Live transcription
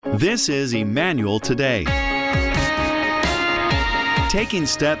This is Emmanuel Today. Taking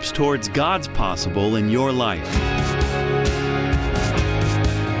steps towards God's possible in your life.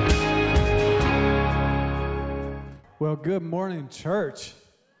 Well, good morning, church.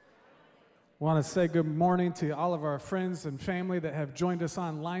 I want to say good morning to all of our friends and family that have joined us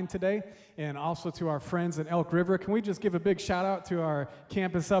online today, and also to our friends in Elk River. Can we just give a big shout out to our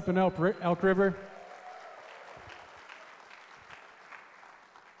campus up in Elk River?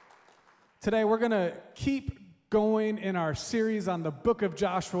 Today we're going to keep going in our series on the book of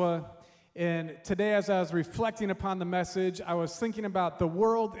Joshua, and today as I was reflecting upon the message, I was thinking about the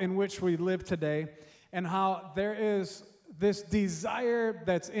world in which we live today and how there is this desire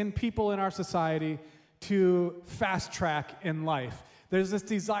that's in people in our society to fast track in life. There's this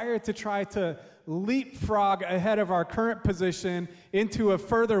desire to try to leapfrog ahead of our current position into a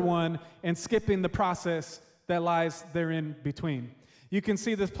further one and skipping the process that lies therein between. You can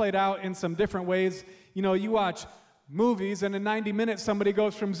see this played out in some different ways. You know, you watch movies and in 90 minutes somebody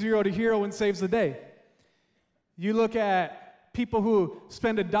goes from zero to hero and saves the day. You look at people who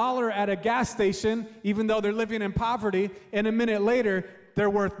spend $1 at a gas station, even though they're living in poverty, and a minute later, they're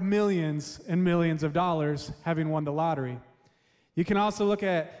worth millions and millions of dollars having won the lottery. You can also look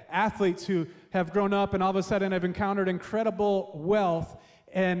at athletes who have grown up and all of a sudden have encountered incredible wealth,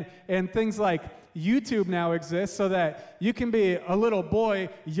 and things like YouTube now exists so that you can be a little boy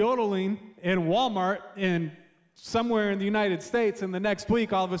yodeling in Walmart in somewhere in the United States, and the next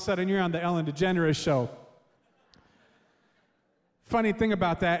week, all of a sudden, you're on the Ellen DeGeneres show. Funny thing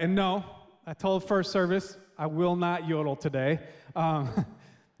about that, and no, I told first service, I will not yodel today,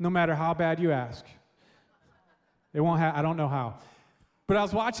 no matter how bad you ask. It won't I don't know how. But I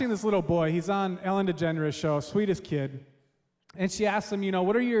was watching this little boy, he's on Ellen DeGeneres show, sweetest kid, and she asked him,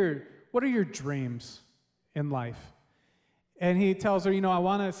 what are your dreams in life? And he tells her, I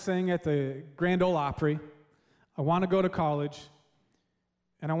want to sing at the Grand Ole Opry, I want to go to college,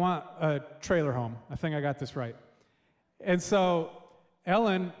 and I want a trailer home. I think I got this right. And so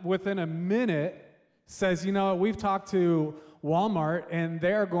Ellen, within a minute, says, we've talked to Walmart, and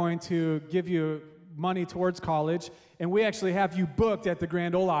they're going to give you money towards college, and we actually have you booked at the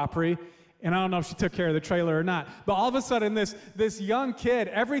Grand Ole Opry. And I don't know if she took care of the trailer or not. But all of a sudden, this young kid,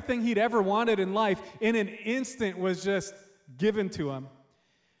 everything he'd ever wanted in life, in an instant was just given to him.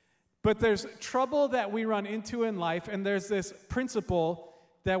 But there's trouble that we run into in life, and there's this principle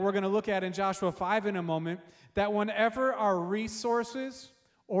that we're going to look at in Joshua 5 in a moment, that whenever our resources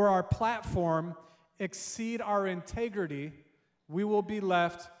or our platform exceed our integrity, we will be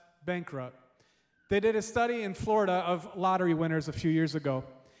left bankrupt. They did a study in Florida of lottery winners a few years ago.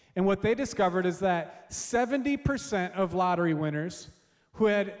 And what they discovered is that 70% of lottery winners who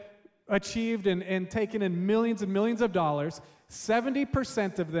had achieved and taken in millions and millions of dollars,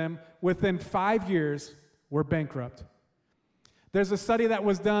 70% of them within 5 years were bankrupt. There's a study that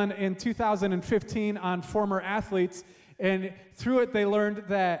was done in 2015 on former athletes, and through it they learned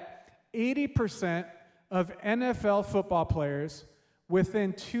that 80% of NFL football players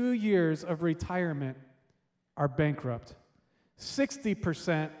within 2 years of retirement are bankrupt.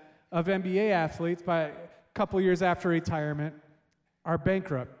 60% of NBA athletes by a couple years after retirement are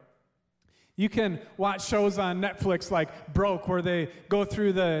bankrupt. You can watch shows on Netflix like Broke, where they go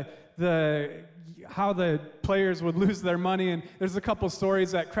through how the players would lose their money, and there's a couple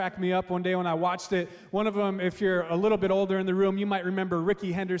stories that cracked me up one day when I watched it. One of them, if you're a little bit older in the room, you might remember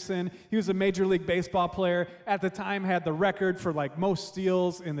Rickey Henderson. He was a Major League Baseball player. At the time, had the record for most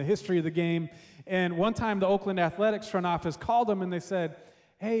steals in the history of the game. And one time, the Oakland Athletics front office called him, and they said,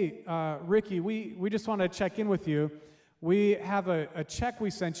 hey, Ricky, we just want to check in with you. We have a check we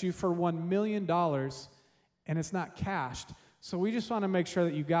sent you for $1 million, and it's not cashed. So we just want to make sure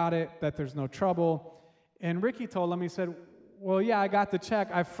that you got it, that there's no trouble. And Ricky told him, he said, well, yeah, I got the check.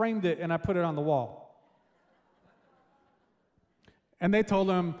 I framed it, and I put it on the wall. And they told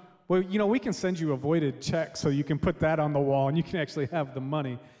him, well, we can send you a voided check so you can put that on the wall, and you can actually have the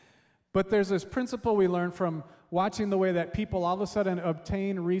money. But there's this principle we learn from watching the way that people all of a sudden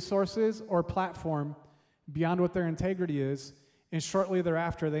obtain resources or platform beyond what their integrity is, and shortly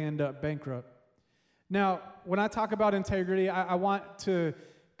thereafter they end up bankrupt. Now, when I talk about integrity, I want to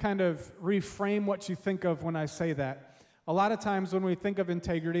kind of reframe what you think of when I say that. A lot of times when we think of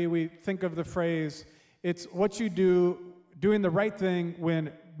integrity, we think of the phrase, it's what you do, doing the right thing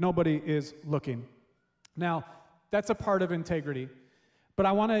when nobody is looking. Now, that's a part of integrity. But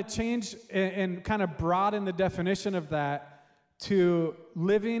I want to change and kind of broaden the definition of that to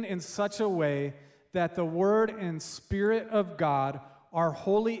living in such a way that the Word and Spirit of God are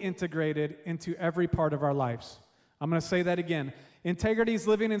wholly integrated into every part of our lives. I'm going to say that again. Integrity is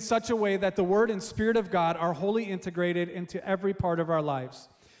living in such a way that the Word and Spirit of God are wholly integrated into every part of our lives.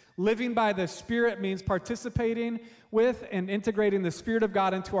 Living by the Spirit means participating with and integrating the Spirit of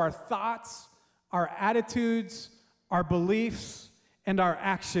God into our thoughts, our attitudes, our beliefs, and our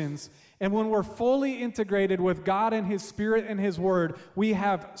actions. And when we're fully integrated with God and His Spirit and His Word, we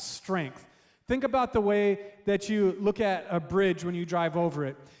have strength. Think about the way that you look at a bridge when you drive over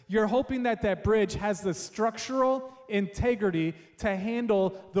it. You're hoping that that bridge has the structural integrity to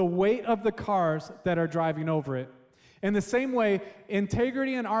handle the weight of the cars that are driving over it. In the same way,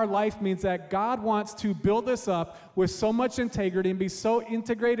 integrity in our life means that God wants to build us up with so much integrity and be so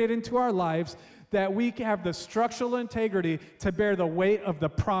integrated into our lives that we have the structural integrity to bear the weight of the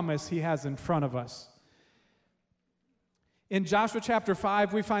promise He has in front of us. In Joshua chapter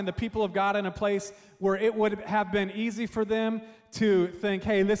 5, we find the people of God in a place where it would have been easy for them to think,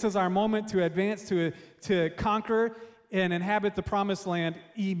 hey, this is our moment to advance, to conquer and inhabit the promised land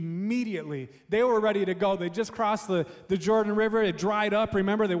immediately. They were ready to go. They just crossed the Jordan River. It dried up.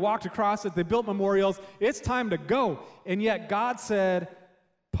 Remember, they walked across it. They built memorials. It's time to go. And yet God said,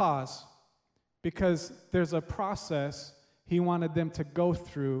 pause, because there's a process He wanted them to go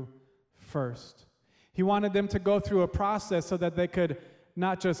through first. He wanted them to go through a process so that they could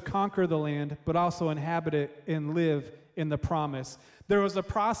not just conquer the land, but also inhabit it and live in the promise. There was a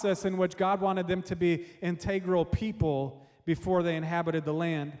process in which God wanted them to be integral people before they inhabited the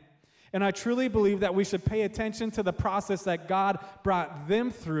land. And I truly believe that we should pay attention to the process that God brought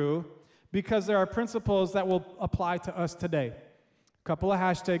them through, because there are principles that will apply to us today. A couple of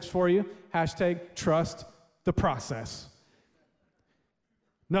hashtags for you. Hashtag trust the process.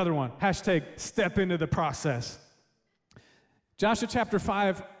 Another one, hashtag step into the process. Joshua chapter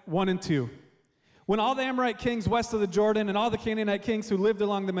 5, 1 and 2. When all the Amorite kings west of the Jordan and all the Canaanite kings who lived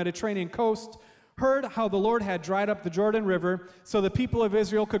along the Mediterranean coast heard how the Lord had dried up the Jordan River so the people of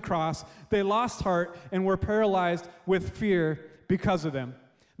Israel could cross, they lost heart and were paralyzed with fear because of them.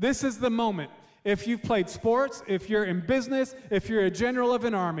 This is the moment. If you've played sports, if you're in business, if you're a general of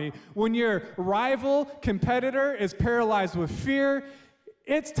an army, when your rival competitor is paralyzed with fear,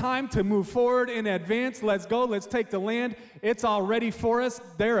 it's time to move forward and advance. Let's go. Let's take the land. It's all ready for us.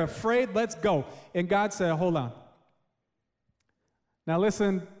 They're afraid. Let's go. And God said, hold on. Now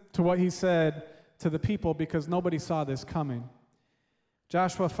listen to what He said to the people, because nobody saw this coming.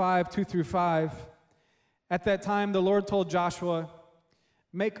 Joshua 5, 2 through 5. At that time, the Lord told Joshua,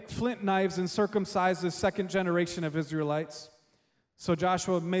 make flint knives and circumcise the second generation of Israelites. So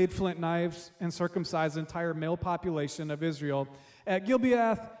Joshua made flint knives and circumcised the entire male population of Israel at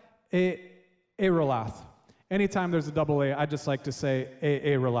Gibeath Araloth. Anytime there's a double A, I just like to say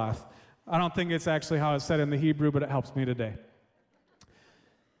Araloth. I don't think it's actually how it's said in the Hebrew, but it helps me today.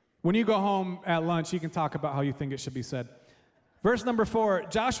 When you go home at lunch, you can talk about how you think it should be said. Verse number 4,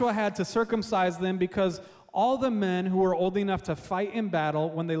 Joshua had to circumcise them because all the men who were old enough to fight in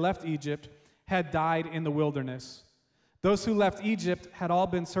battle when they left Egypt had died in the wilderness. Those who left Egypt had all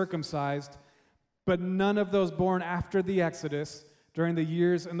been circumcised, but none of those born after the Exodus during the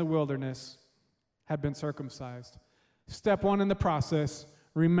years in the wilderness had been circumcised. Step 1 in the process,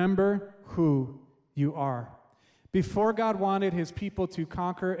 remember who you are. Before God wanted His people to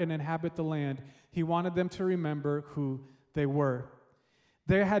conquer and inhabit the land, He wanted them to remember who they were.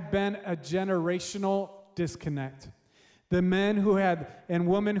 There had been a generational disconnect. The men who had and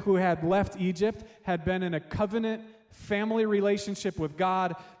women who had left Egypt had been in a covenant family relationship with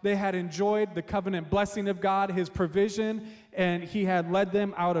God. They had enjoyed the covenant blessing of God, His provision, and He had led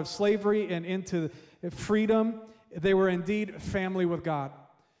them out of slavery and into freedom. They were indeed family with God.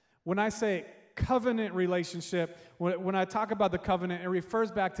 When I say covenant relationship, when I talk about the covenant, it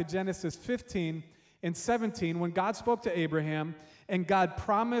refers back to Genesis 15 and 17 when God spoke to Abraham and God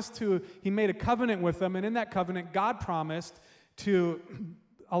promised He made a covenant with him, and in that covenant, God promised to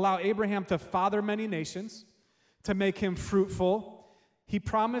allow Abraham to father many nations, to make him fruitful. He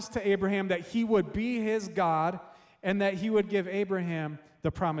promised to Abraham that He would be his God and that He would give Abraham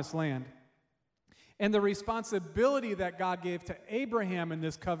the promised land. And the responsibility that God gave to Abraham in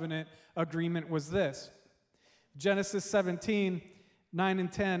this covenant agreement was this. Genesis 17, 9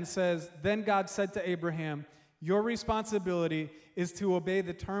 and 10 says, Then God said to Abraham, your responsibility is to obey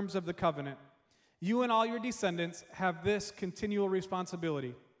the terms of the covenant. You and all your descendants have this continual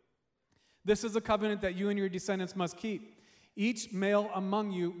responsibility. This is a covenant that you and your descendants must keep. Each male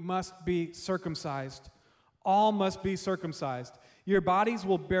among you must be circumcised. All must be circumcised. Your bodies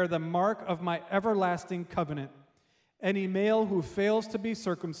will bear the mark of my everlasting covenant. Any male who fails to be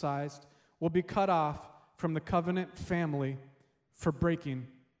circumcised will be cut off from the covenant family for breaking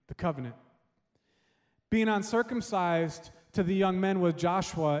the covenant. Being uncircumcised to the young men with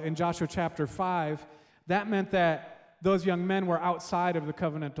Joshua in Joshua chapter 5, that meant that those young men were outside of the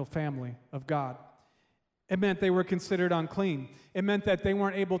covenantal family of God. It meant they were considered unclean. It meant that they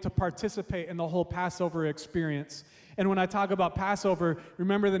weren't able to participate in the whole Passover experience. And when I talk about Passover,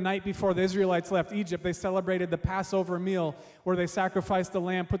 remember the night before the Israelites left Egypt, they celebrated the Passover meal where they sacrificed the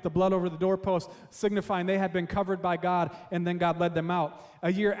lamb, put the blood over the doorpost, signifying they had been covered by God, and then God led them out.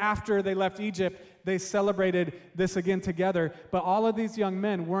 A year after they left Egypt, they celebrated this again together. But all of these young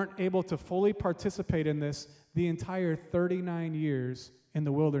men weren't able to fully participate in this the entire 39 years in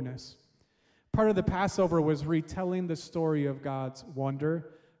the wilderness. Part of the Passover was retelling the story of God's wonder,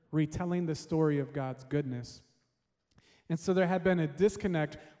 retelling the story of God's goodness. And so there had been a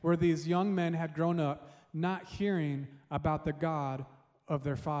disconnect where these young men had grown up not hearing about the God of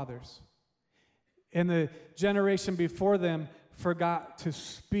their fathers. And the generation before them forgot to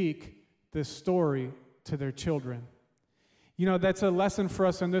speak this story to their children. You know, that's a lesson for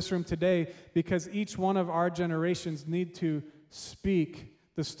us in this room today, because each one of our generations need to speak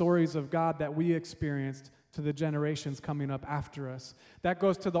the stories of God that we experienced to the generations coming up after us. That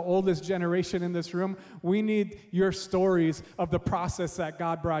goes to the oldest generation in this room. We need your stories of the process that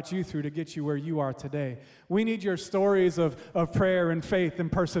God brought you through to get you where you are today. We need your stories of prayer and faith and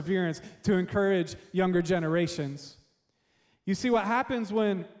perseverance to encourage younger generations. You see, what happens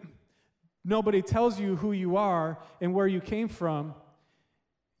when nobody tells you who you are and where you came from,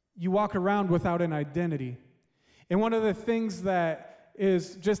 you walk around without an identity. And one of the things that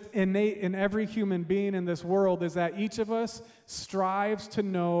is just innate in every human being in this world is that each of us strives to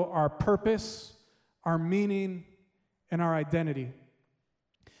know our purpose, our meaning, and our identity.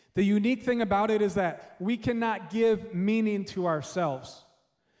 The unique thing about it is that we cannot give meaning to ourselves.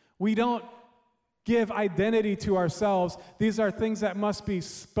 We don't give identity to ourselves. These are things that must be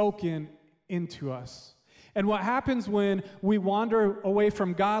spoken into us. And what happens when we wander away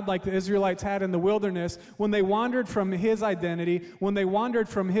from God like the Israelites had in the wilderness, when they wandered from His identity, when they wandered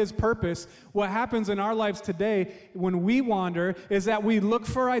from His purpose, what happens in our lives today when we wander is that we look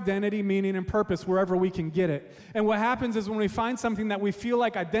for identity, meaning, and purpose wherever we can get it. And what happens is when we find something that we feel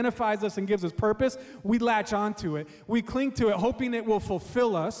like identifies us and gives us purpose, we latch onto it. We cling to it, hoping it will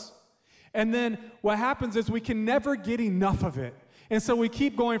fulfill us. And then what happens is we can never get enough of it. And so we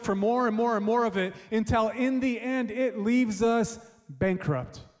keep going for more and more and more of it until in the end it leaves us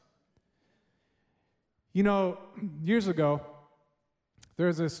bankrupt. You know, years ago, there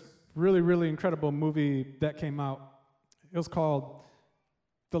was this really, really incredible movie that came out. It was called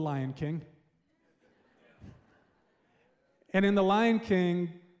The Lion King. And in The Lion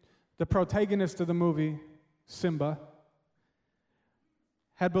King, the protagonist of the movie, Simba,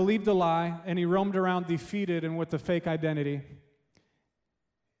 had believed a lie, and he roamed around defeated and with a fake identity.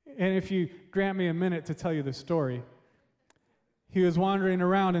 And if you grant me a minute to tell you the story, he was wandering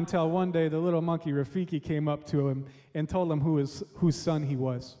around until one day the little monkey Rafiki came up to him and told him whose son he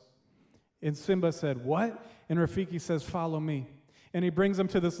was. And Simba said, "What?" And Rafiki says, "Follow me." And he brings him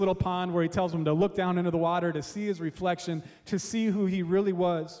to this little pond where he tells him to look down into the water to see his reflection, to see who he really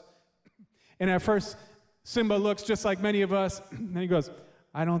was. And at first, Simba looks just like many of us, and he goes,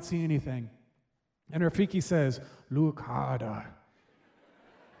 "I don't see anything." And Rafiki says, "Look harder."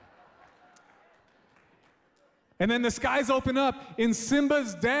 And then the skies open up, and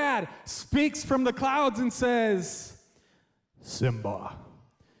Simba's dad speaks from the clouds and says, "Simba,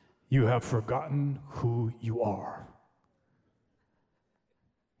 you have forgotten who you are."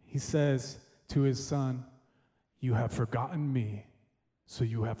 He says to his son, "You have forgotten me, so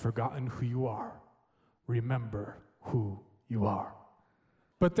you have forgotten who you are. Remember who you are."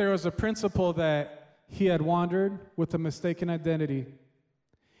 But there was a principle that he had wandered with a mistaken identity.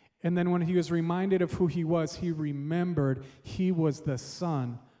 And then when he was reminded of who he was, he remembered he was the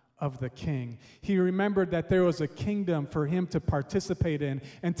son of the king. He remembered that there was a kingdom for him to participate in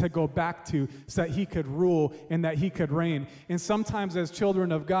and to go back to so that he could rule and that he could reign. And sometimes as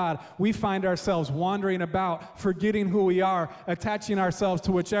children of God, we find ourselves wandering about, forgetting who we are, attaching ourselves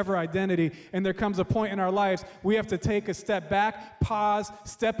to whichever identity. And there comes a point in our lives we have to take a step back, pause,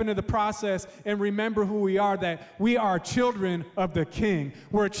 step into the process, and remember who we are, that we are children of the King.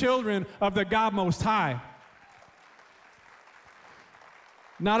 We're children of the God Most High.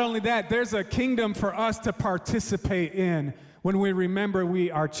 Not only that, there's a kingdom for us to participate in when we remember we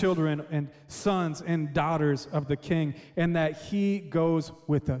are children and sons and daughters of the King, and that He goes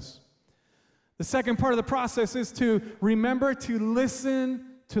with us. The second part of the process is to remember to listen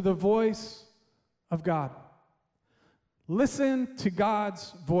to the voice of God. Listen to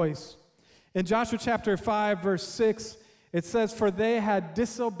God's voice. In Joshua chapter 5, verse 6, it says, "For they had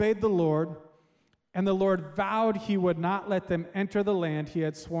disobeyed the Lord And the Lord vowed he would not let them enter the land he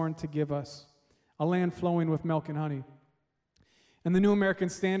had sworn to give us, a land flowing with milk and honey. In the New American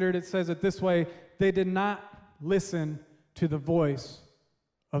Standard, it says it this way: they did not listen to the voice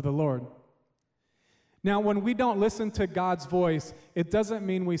of the Lord. Now, when we don't listen to God's voice, it doesn't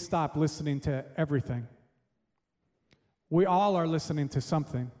mean we stop listening to everything. We all are listening to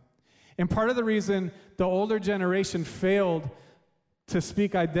something. And part of the reason the older generation failed to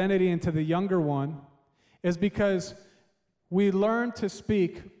speak identity into the younger one is because we learn to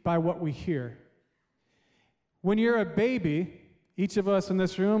speak by what we hear. When you're a baby, each of us in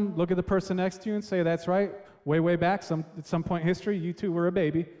this room, look at the person next to you and say, that's right, way back, at some point in history, you too were a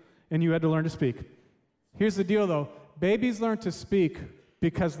baby, and you had to learn to speak. Here's the deal, though. Babies learn to speak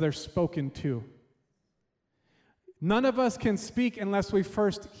because they're spoken to. None of us can speak unless we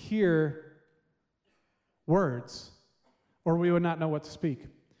first hear words, or we would not know what to speak.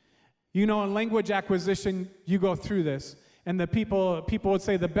 You know, in language acquisition, you go through this, and the people would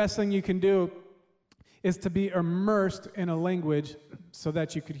say the best thing you can do is to be immersed in a language so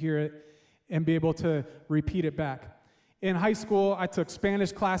that you could hear it and be able to repeat it back. In high school, I took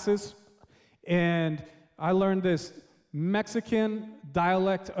Spanish classes, and I learned this Mexican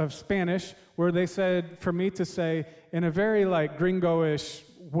dialect of Spanish where they said for me to say in a very like gringo-ish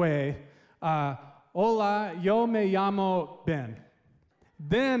way, hola, yo me llamo Ben.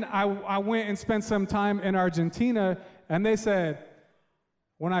 Then I went and spent some time in Argentina, and they said,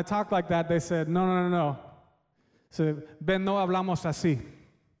 when I talked like that, they said, no. So, Ben, no hablamos así.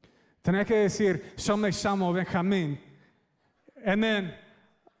 Tenés que decir, yo me llamo Benjamín. And then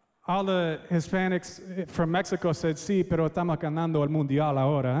all the Hispanics from Mexico said, sí, pero estamos ganando el mundial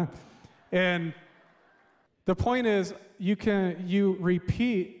ahora. And the point is, you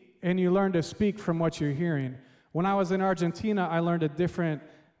repeat and you learn to speak from what you're hearing. When I was in Argentina, I learned a different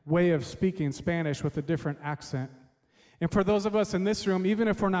way of speaking Spanish with a different accent. And for those of us in this room, even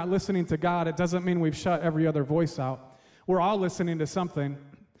if we're not listening to God, it doesn't mean we've shut every other voice out. We're all listening to something,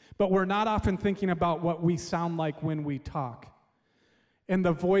 but we're not often thinking about what we sound like when we talk and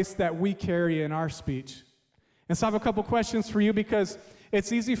the voice that we carry in our speech. And so I have a couple questions for you, because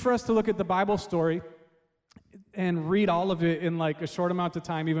it's easy for us to look at the Bible story and read all of it in like a short amount of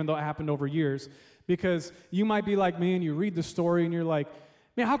time, even though it happened over years, because you might be like me and you read the story and you're like,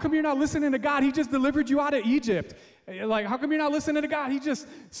 man, how come you're not listening to God? He just delivered you out of Egypt. Like, how come you're not listening to God? He just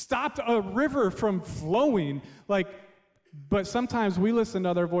stopped a river from flowing. Like, but sometimes we listen to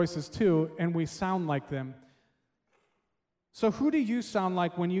other voices too, and we sound like them. So who do you sound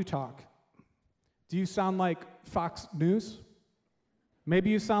like when you talk? Do you sound like Fox News? Maybe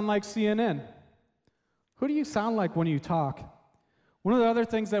you sound like CNN. Who do you sound like when you talk? One of the other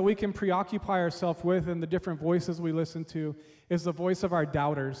things that we can preoccupy ourselves with in the different voices we listen to is the voice of our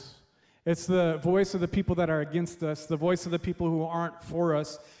doubters. It's the voice of the people that are against us, the voice of the people who aren't for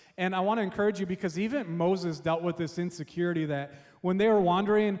us. And I want to encourage you, because even Moses dealt with this insecurity that when they were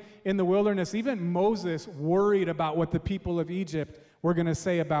wandering in the wilderness, even Moses worried about what the people of Egypt were going to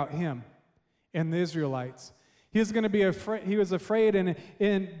say about him and the Israelites. He was going to be afraid. He was afraid. And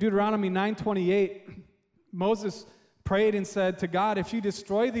in Deuteronomy 9:28, Moses prayed and said to God, if you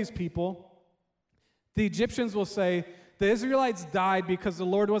destroy these people, the Egyptians will say, the Israelites died because the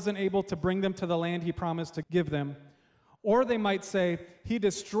Lord wasn't able to bring them to the land he promised to give them. Or they might say, he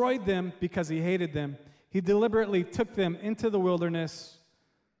destroyed them because he hated them. He deliberately took them into the wilderness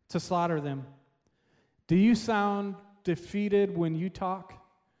to slaughter them. Do you sound defeated when you talk?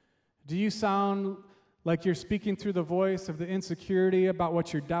 Do you sound like you're speaking through the voice of the insecurity about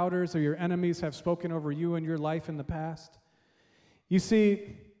what your doubters or your enemies have spoken over you in your life in the past? You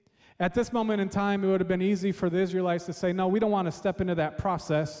see, at this moment in time, it would have been easy for the Israelites to say, no, we don't want to step into that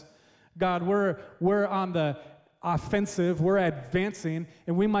process. God, we're on the offensive, we're advancing,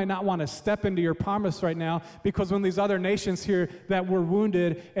 and we might not want to step into your promise right now, because when these other nations here that were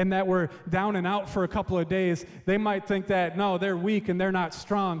wounded and that were down and out for a couple of days, they might think that, no, they're weak and they're not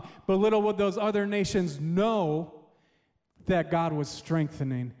strong. But little would those other nations know that God was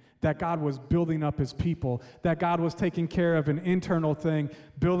strengthening, that God was building up his people, that God was taking care of an internal thing,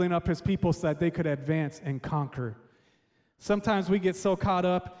 building up his people so that they could advance and conquer. Sometimes we get so caught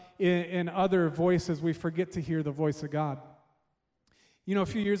up in other voices, we forget to hear the voice of God. You know, a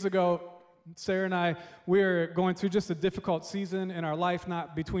few years ago, Sarah and I, we were going through just a difficult season in our life,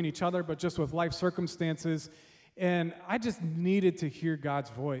 not between each other, but just with life circumstances. And I just needed to hear God's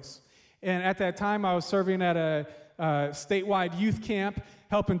voice. And at that time, I was serving at a statewide youth camp,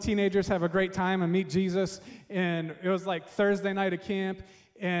 helping teenagers have a great time and meet Jesus. And it was like Thursday night of camp.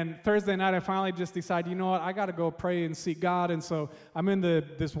 And Thursday night, I finally just decided, you know what, I got to go pray and seek God. And so I'm in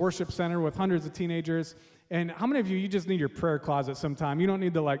this worship center with hundreds of teenagers. And how many of you just need your prayer closet sometime? You don't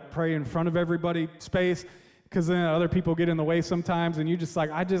need to like pray in front of everybody space, because then other people get in the way sometimes. And you just like,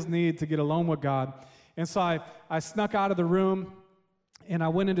 I just need to get alone with God. And so I snuck out of the room and I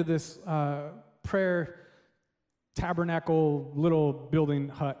went into this prayer tabernacle little building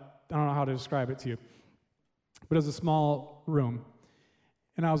hut. I don't know how to describe it to you. But it was a small room.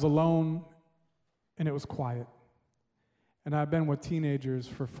 And I was alone, and it was quiet. And I've been with teenagers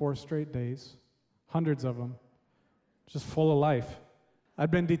for 4 straight days, hundreds of them, just full of life.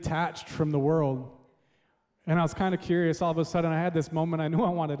 I'd been detached from the world. And I was kind of curious. All of a sudden, I had this moment. I knew I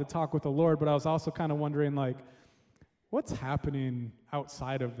wanted to talk with the Lord, but I was also kind of wondering, like, what's happening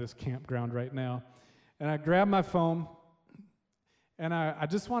outside of this campground right now? And I grabbed my phone, and I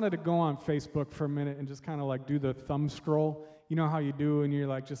just wanted to go on Facebook for a minute and just kind of like do the thumb scroll. You know how you do, and you're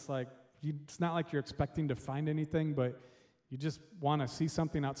like, it's not like you're expecting to find anything, but you just want to see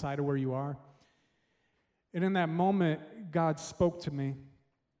something outside of where you are. And in that moment, God spoke to me.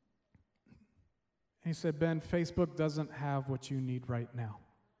 He said, Ben, Facebook doesn't have what you need right now.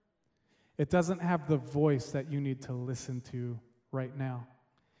 It doesn't have the voice that you need to listen to right now.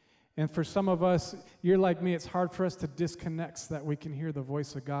 And for some of us, you're like me, it's hard for us to disconnect so that we can hear the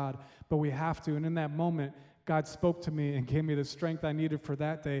voice of God, but we have to. And in that moment, God spoke to me and gave me the strength I needed for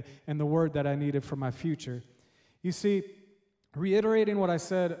that day and the word that I needed for my future. You see, reiterating what I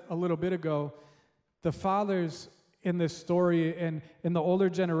said a little bit ago, the fathers in this story and in the older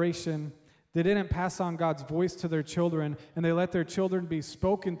generation, they didn't pass on God's voice to their children, and they let their children be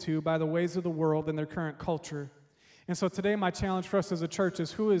spoken to by the ways of the world and their current culture. And so today my challenge for us as a church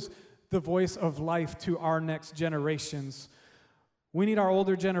is, who is the voice of life to our next generations? We need our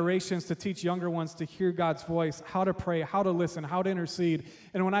older generations to teach younger ones to hear God's voice, how to pray, how to listen, how to intercede.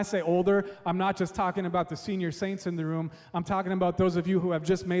 And when I say older, I'm not just talking about the senior saints in the room. I'm talking about those of you who have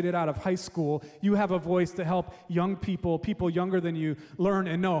just made it out of high school. You have a voice to help young people younger than you, learn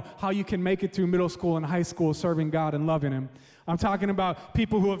and know how you can make it through middle school and high school serving God and loving Him. I'm talking about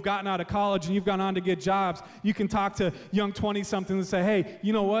people who have gotten out of college and you've gone on to get jobs. You can talk to young 20-somethings and say, hey,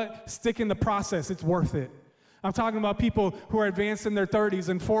 you know what? Stick in the process. It's worth it. I'm talking about people who are advanced in their 30s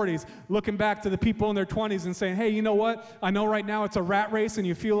and 40s, looking back to the people in their 20s and saying, hey, you know what? I know right now it's a rat race and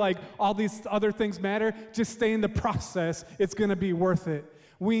you feel like all these other things matter. Just stay in the process. It's going to be worth it.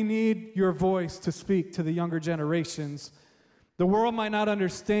 We need your voice to speak to the younger generations. The world might not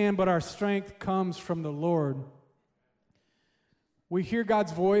understand, but our strength comes from the Lord. We hear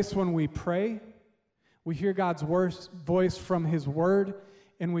God's voice when we pray. We hear God's voice from His Word.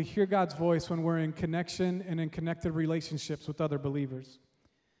 And we hear God's voice when we're in connection and in connected relationships with other believers.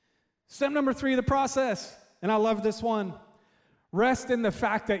 Step number 3, the process. And I love this one. Rest in the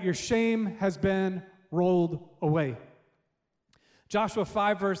fact that your shame has been rolled away. Joshua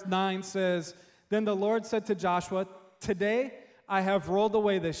 5 verse 9 says, Then the Lord said to Joshua, Today I have rolled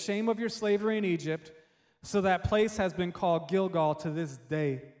away the shame of your slavery in Egypt, so that place has been called Gilgal to this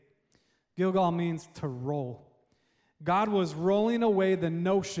day. Gilgal means to roll. God was rolling away the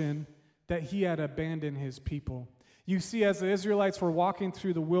notion that He had abandoned His people. You see, as the Israelites were walking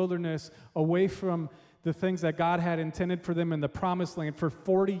through the wilderness away from the things that God had intended for them in the promised land for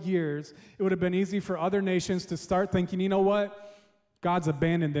 40 years, it would have been easy for other nations to start thinking, you know what? God's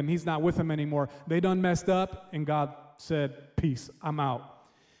abandoned them. He's not with them anymore. They done messed up, and God said, peace, I'm out.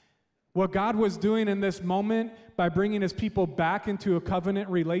 What God was doing in this moment by bringing His people back into a covenant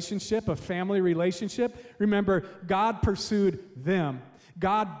relationship, a family relationship, remember, God pursued them.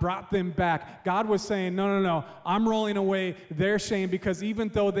 God brought them back. God was saying, no, I'm rolling away their shame because even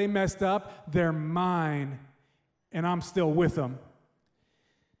though they messed up, they're mine, and I'm still with them.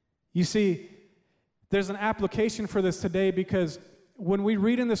 You see, there's an application for this today because when we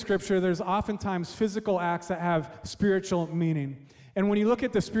read in the Scripture, there's oftentimes physical acts that have spiritual meaning. And when you look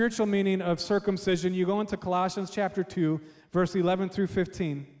at the spiritual meaning of circumcision, you go into Colossians chapter 2, verse 11 through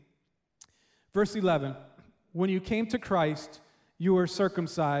 15. Verse 11, when you came to Christ, you were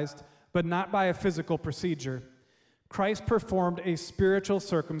circumcised, but not by a physical procedure. Christ performed a spiritual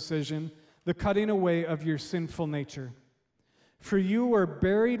circumcision, the cutting away of your sinful nature. For you were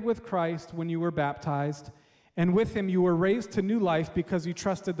buried with Christ when you were baptized, and with Him you were raised to new life because you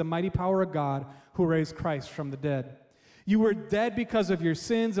trusted the mighty power of God who raised Christ from the dead. You were dead because of your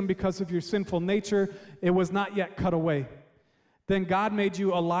sins and because of your sinful nature. It was not yet cut away. Then God made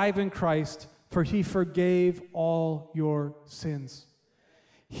you alive in Christ, for He forgave all your sins.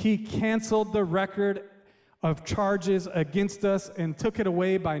 He canceled the record of charges against us and took it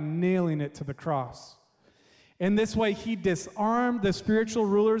away by nailing it to the cross. In this way, he disarmed the spiritual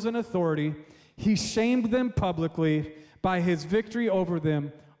rulers and authority. He shamed them publicly by his victory over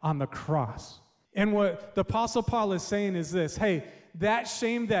them on the cross. And what the Apostle Paul is saying is this: hey, that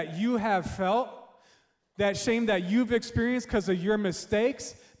shame that you have felt, that shame that you've experienced because of your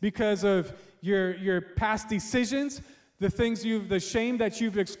mistakes, because of your past decisions, the shame that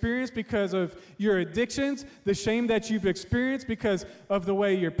you've experienced because of your addictions, the shame that you've experienced because of the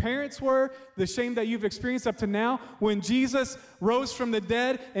way your parents were, the shame that you've experienced up to now, when Jesus rose from the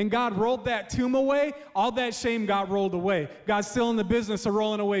dead and God rolled that tomb away, all that shame got rolled away. God's still in the business of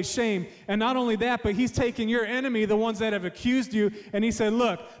rolling away shame. And not only that, but he's taken your enemy, the ones that have accused you, and he said,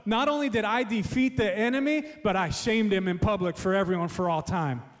 look, not only did I defeat the enemy, but I shamed him in public for everyone for all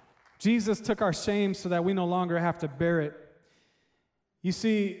time. Jesus took our shame so that we no longer have to bear it. You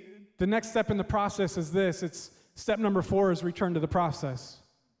see, the next step in the process is this. It's step number 4 is return to the process.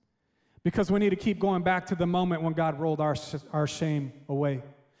 Because we need to keep going back to the moment when God rolled our shame away.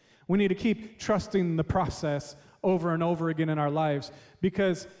 We need to keep trusting the process over and over again in our lives.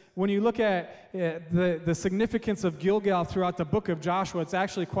 Because when you look at the significance of Gilgal throughout the book of Joshua, it's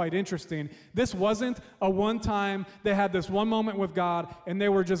actually quite interesting. This wasn't a one-time, they had this one moment with God, and they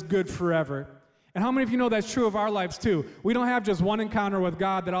were just good forever. And how many of you know that's true of our lives too? We don't have just one encounter with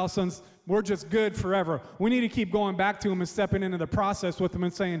God that all of a sudden we're just good forever. We need to keep going back to him and stepping into the process with him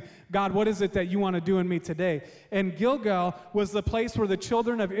and saying, God, what is it that you want to do in me today? And Gilgal was the place where the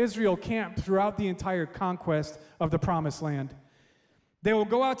children of Israel camped throughout the entire conquest of the Promised Land. They would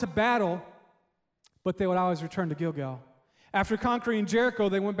go out to battle, but they would always return to Gilgal. After conquering Jericho,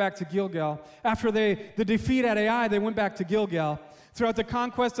 they went back to Gilgal. After the defeat at Ai, they went back to Gilgal. Throughout the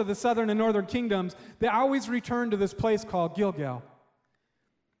conquest of the southern and northern kingdoms, they always returned to this place called Gilgal.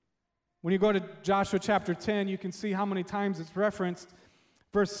 When you go to Joshua chapter 10, you can see how many times it's referenced.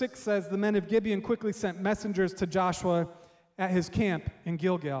 Verse 6 says, the men of Gibeon quickly sent messengers to Joshua at his camp in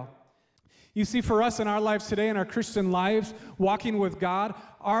Gilgal. You see, for us in our lives today, in our Christian lives, walking with God,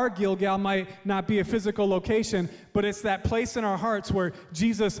 our Gilgal might not be a physical location, but it's that place in our hearts where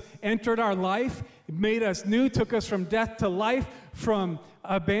Jesus entered our life, made us new, took us from death to life, from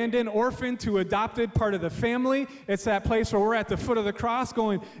abandoned orphan to adopted part of the family. It's that place where we're at the foot of the cross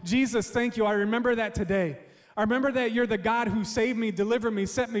going, Jesus, thank you. I remember that today. I remember that you're the God who saved me, delivered me,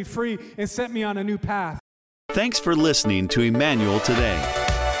 set me free, and set me on a new path. Thanks for listening to Emmanuel Today.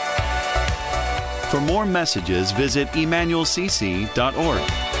 For more messages, visit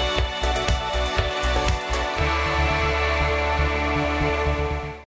emmanuelcc.org.